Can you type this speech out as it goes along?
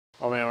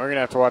going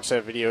to have to watch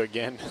that video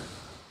again.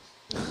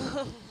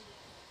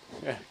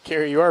 Yeah,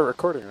 Carrie, you are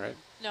recording, right?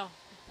 No.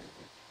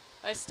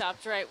 I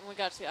stopped right when we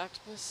got to the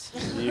octopus.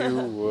 You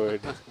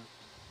would. I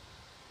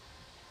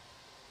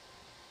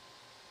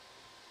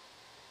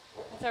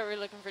thought we were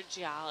looking for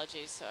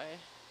geology, so I...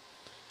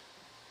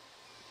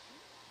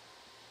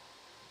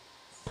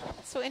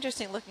 It's so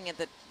interesting looking at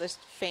the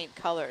faint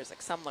colors.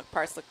 Like some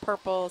parts look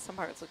purple, some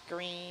parts look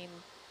green.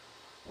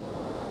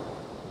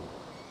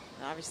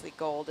 And obviously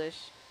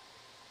goldish.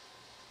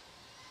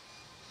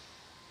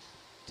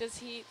 Does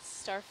he eat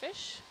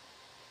starfish?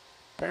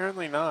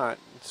 Apparently not.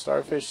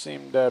 Starfish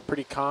seemed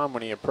pretty calm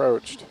when he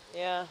approached.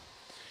 Yeah.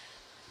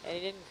 And he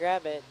didn't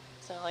grab it.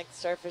 It's not like the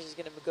starfish is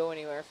going to go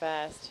anywhere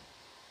fast.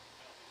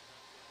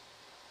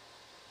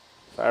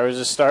 If I was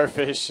a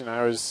starfish and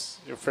I was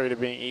afraid of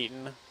being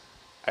eaten,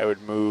 I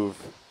would move.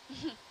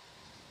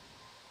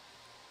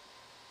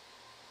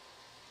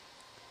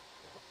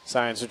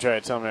 Science would try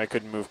to tell me I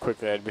couldn't move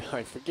quickly. I'd be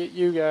like, forget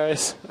you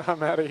guys.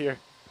 I'm out of here.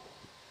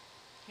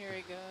 Here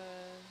he goes.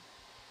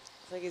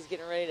 It's like he's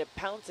getting ready to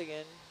pounce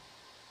again.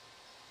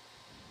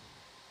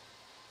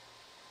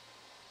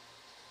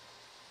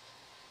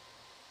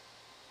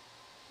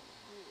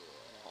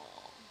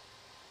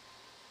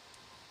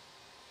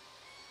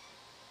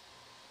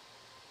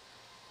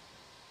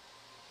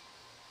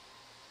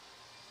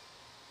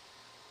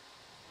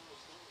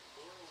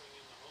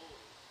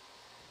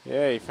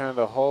 Yeah, he found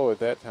a hole with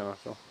that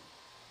tentacle.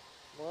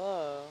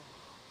 Whoa.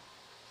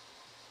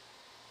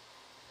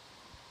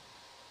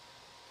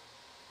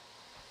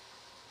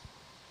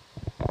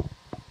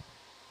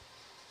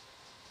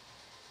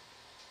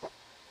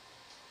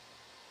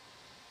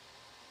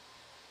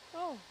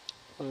 Oh,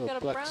 Oh, got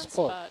a black brown spot.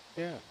 spot.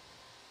 Yeah.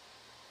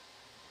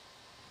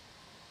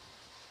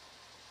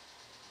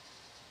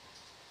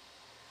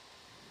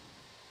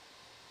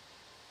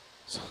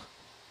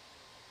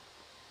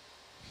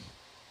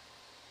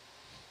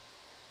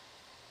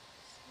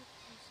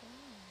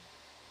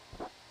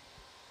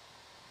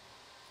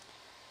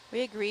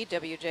 We agree,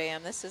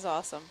 WJM. This is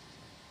awesome.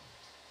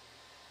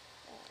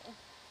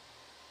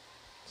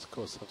 Let's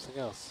go with something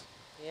else.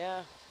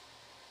 Yeah.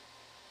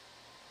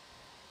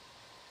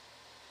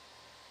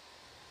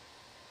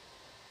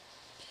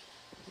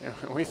 Yeah,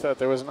 we thought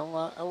there wasn't a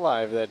lot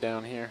alive that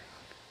down here.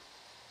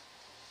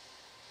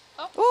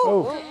 Oh,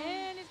 Oh.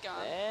 and he's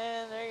gone.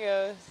 And there he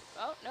goes.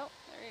 Oh, no,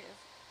 there he is.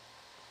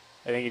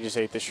 I think he just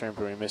ate the shrimp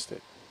and we missed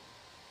it.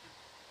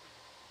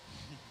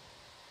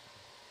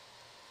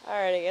 All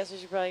right, I guess we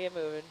should probably get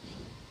moving.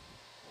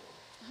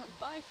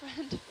 Bye,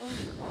 friend.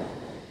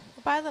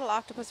 Bye, little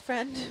octopus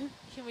friend.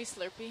 Can we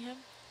Slurpee him?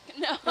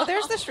 No. Oh,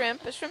 there's the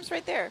shrimp. The shrimp's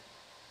right there.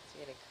 Is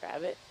he going to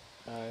grab it?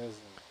 Isn't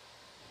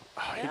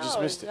Oh, no, he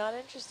just missed he's it. not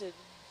interested.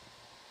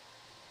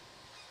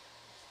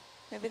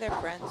 Maybe they're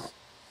friends.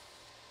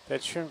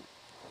 That shrimp.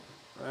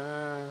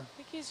 I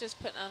think he's just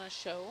putting on a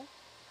show.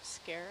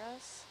 Scare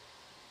us.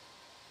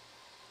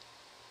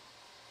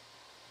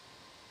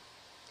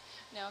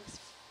 No, 'cause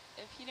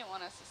if he didn't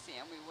want us to see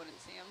him, we wouldn't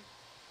see him.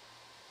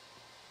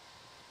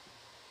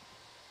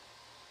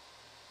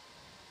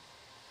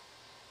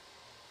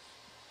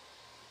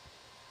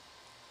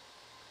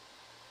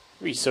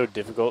 It'd be so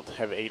difficult to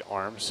have 8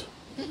 arms.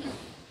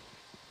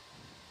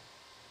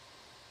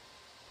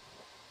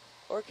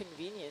 Or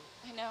convenient.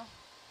 I know.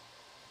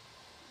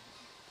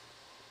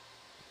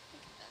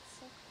 That's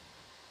so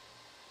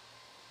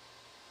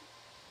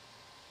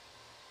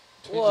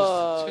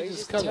Whoa, he changes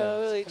just color.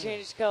 totally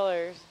changed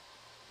colors.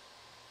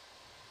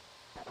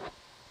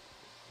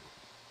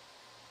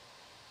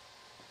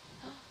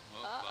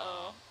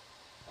 Uh-oh.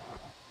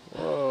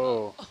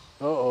 Whoa.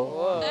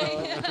 Uh-oh.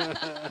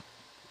 Whoa.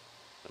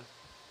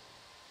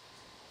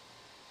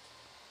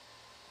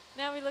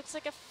 Now he looks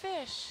like a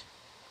fish.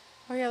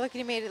 Oh, yeah, look,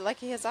 he made it like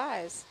he has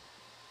eyes.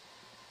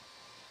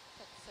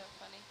 That's so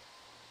funny.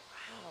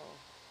 Wow.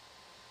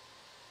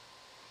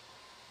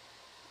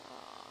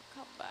 Oh,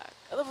 come back.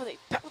 I love when they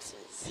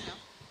pounces.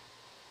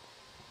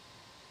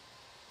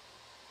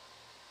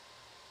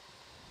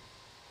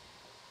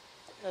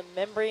 No. The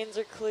membranes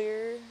are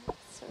clear.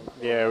 So cool.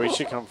 Yeah, we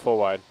should come full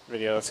wide.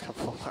 Video, let's come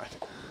full wide.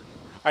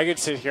 I could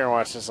sit here and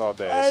watch this all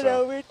day. I so.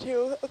 know, me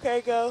too.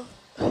 Okay, go.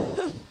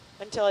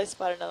 Until I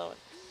spot another one.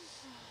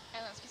 I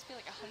don't know, it's supposed to be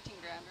like a hunting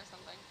ground or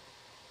something.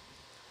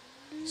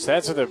 So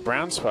that's what the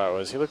brown spot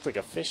was. He looked like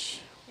a fish.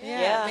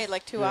 Yeah, it made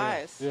like 2 Yeah.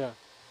 eyes. Yeah.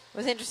 It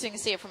was interesting to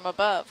see it from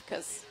above,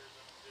 because...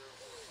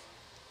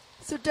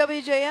 So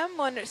WJM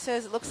one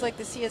says it looks like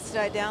the sea has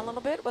died down a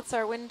little bit. What's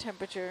our wind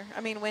temperature? I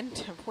mean, wind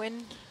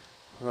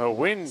The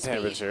wind speed.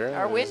 temperature.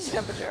 Our wind is-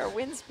 temperature, our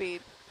wind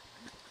speed.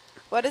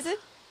 What is it?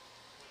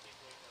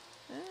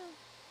 Oh.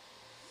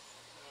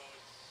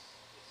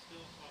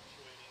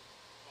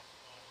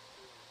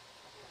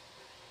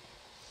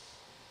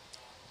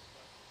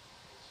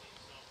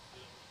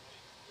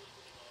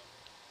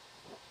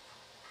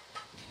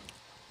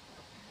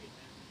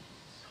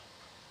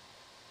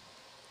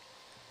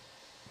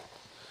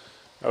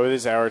 Oh, with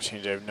this hour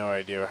change, I have no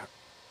idea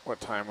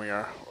what time we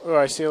are. Oh,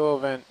 I see a little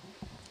vent.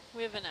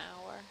 We have an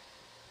hour.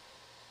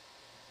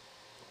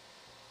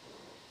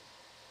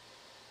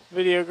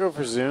 Video, go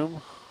for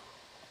zoom.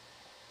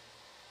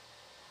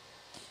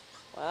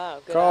 Wow,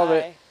 good Called eye.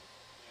 it.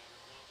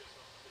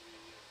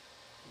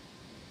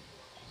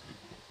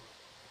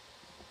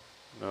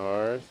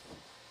 North,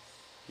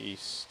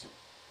 east.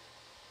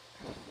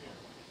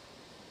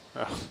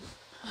 Oh.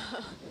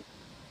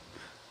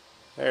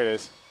 There it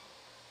is.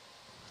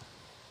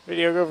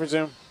 Video, go for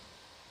zoom.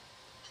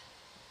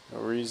 No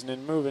reason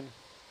in moving.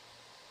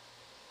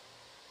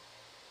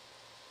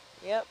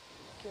 Yep.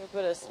 Can we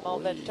put a small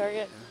vent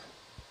target?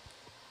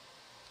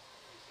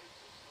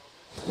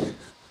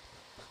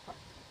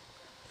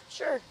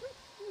 Sure.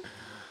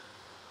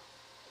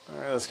 All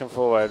right, let's come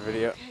full wide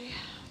video.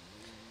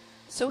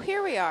 So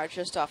here we are,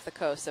 just off the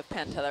coast of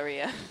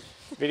Pantelleria.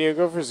 Video,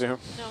 go for zoom.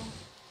 No.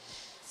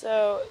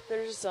 So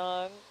there's a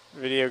song.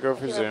 Video, go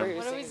for can't remember zoom. who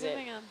What are we sings it.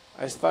 zooming on?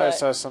 I thought I But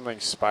saw something One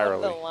of the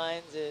spirally.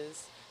 lines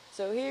is,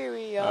 so here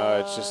we Oh, are.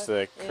 it's just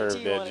the in curved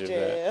Tijuana edge of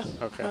jail.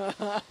 that.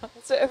 Okay.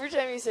 So every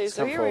time you say, Let's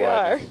so come here we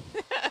forward.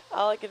 are,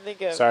 all I can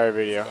think of. Sorry,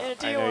 video. And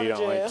I know you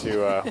don't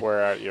Tijuana like to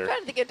wear out your.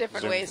 Trying to think of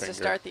different Zoom ways finger. to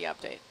start the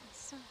update.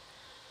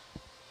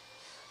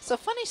 So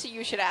funny, so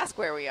you should ask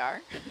where we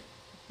are.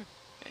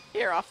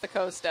 Here off the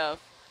coast of,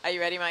 are you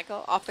ready,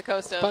 Michael? Off the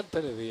coast of,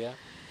 Pantelleria.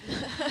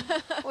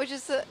 which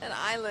is an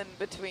island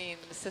between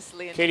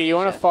Sicily and Katie, you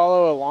want to Tunisia.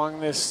 follow along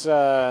this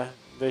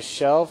this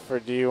shelf, or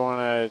do you want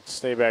to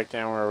stay back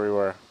down where we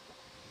were?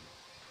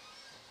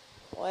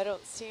 Well, I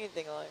don't see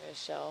anything along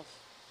this shelf.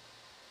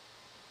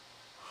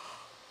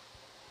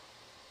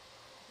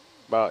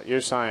 Well,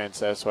 you're science.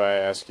 That's why I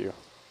ask you.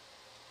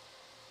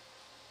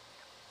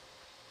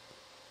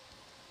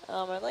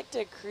 I'd like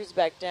to cruise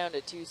back down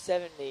to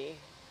 270.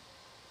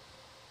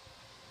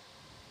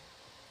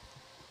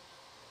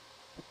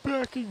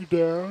 Backing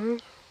down.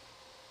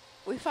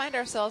 We find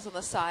ourselves on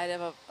the side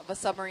of a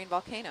submarine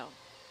volcano.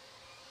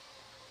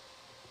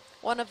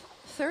 One of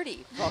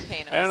 30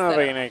 volcanoes I don't know if that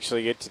I are can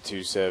actually get to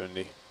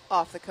 270.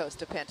 off the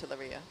coast of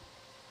Pantelleria.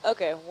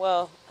 Okay,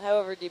 well,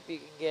 however deep you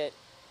can get.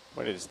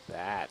 What is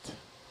that?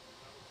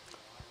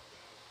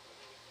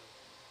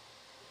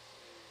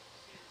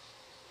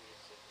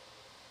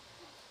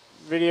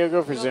 Video,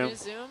 go for You zoom. want me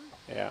to zoom?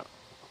 Yeah.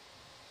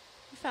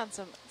 We found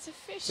some It's a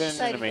fish. It's an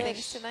exciting enemy.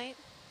 things tonight.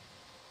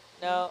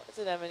 No, it's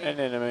an anemone. An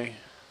enemy.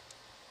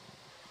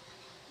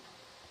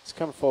 Let's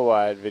come full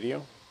wide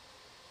video.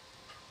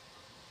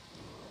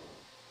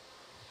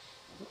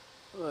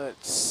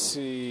 Let's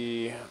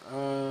see.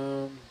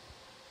 Can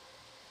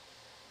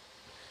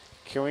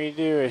we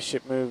do a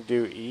ship move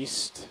due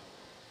east?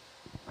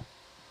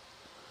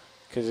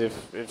 Because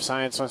if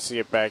science wants to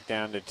get back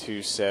down to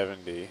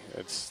 270,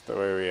 that's the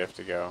way we have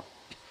to go.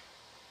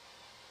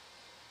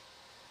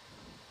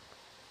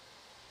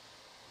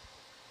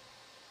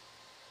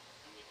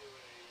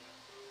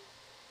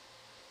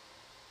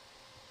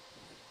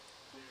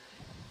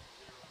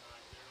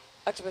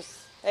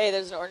 Octopus. Hey,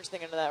 there's an orange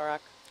thing under that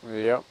rock.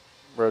 Yep,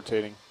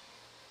 rotating.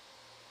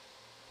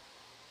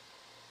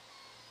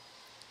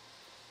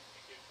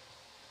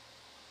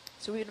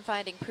 So we've been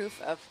finding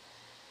proof of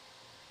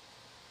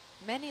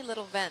many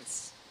little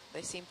vents.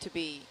 They seem to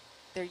be,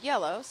 they're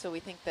yellow, so we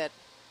think that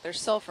there's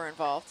sulfur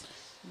involved.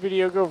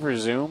 Video, go for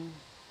zoom.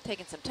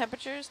 Taking some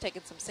temperatures,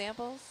 taking some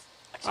samples.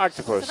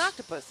 Octopus. It's an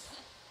octopus.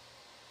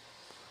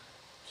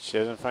 She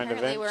doesn't find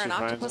Apparently a vent, we're she in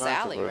finds Octopus an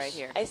Alley octopus. right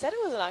here. I said it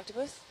was an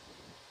octopus.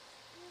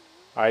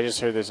 I just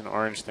heard there's an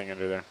orange thing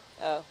under there.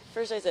 Oh,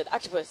 first I said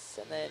octopus,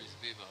 and then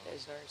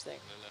there's an orange thing.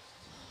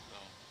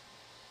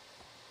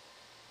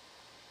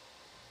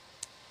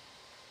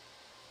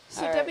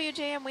 So All right.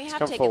 WJM, we Let's have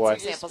come taken full some wide. We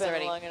just samples spent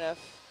already. long enough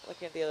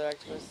looking at the other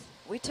octopus.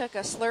 We took a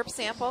slurp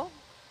sample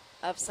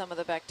of some of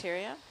the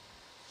bacteria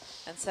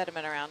and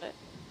sediment around it.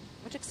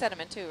 We took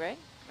sediment too, right?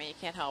 I mean, you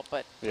can't help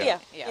but. Yeah.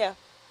 Yeah.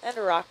 And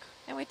a rock.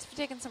 And we've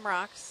taken some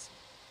rocks.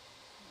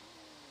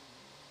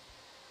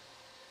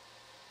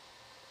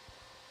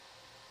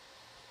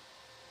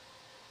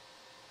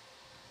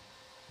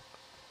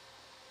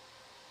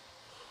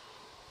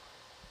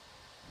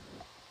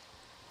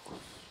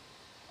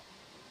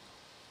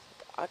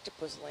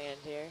 Octopus land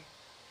here.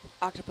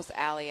 Octopus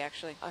Alley,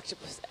 actually.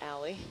 Octopus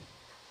alley.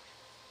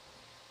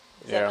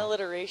 Is Yeah. that an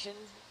alliteration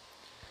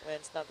when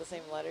it's not the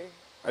same letter?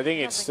 I think I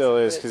it don't think still so,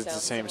 is but it because it's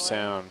the same sounds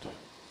similar. sound.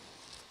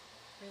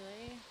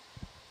 Really?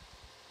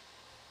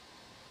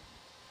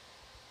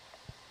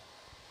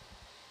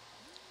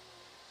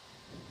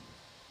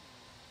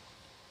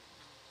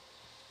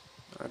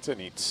 That's a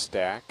neat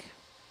stack.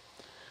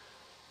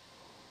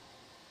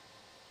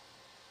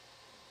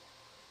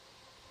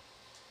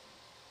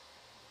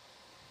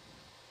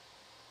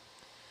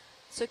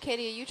 So,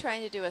 Katie, are you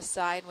trying to do a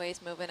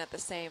sideways movement at the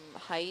same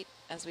height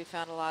as we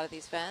found a lot of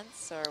these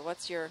vents? Or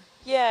what's your...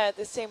 Yeah,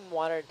 the same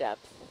water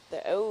depth.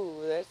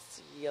 Oh,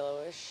 that's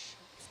yellowish.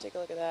 Let's take a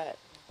look at that.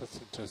 That's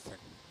interesting.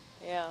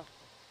 Yeah.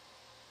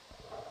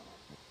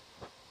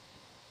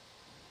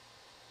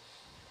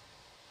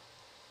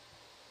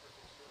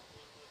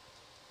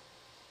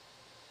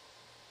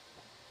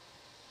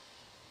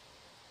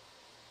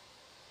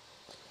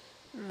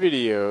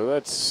 Video,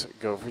 let's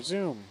go for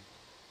zoom.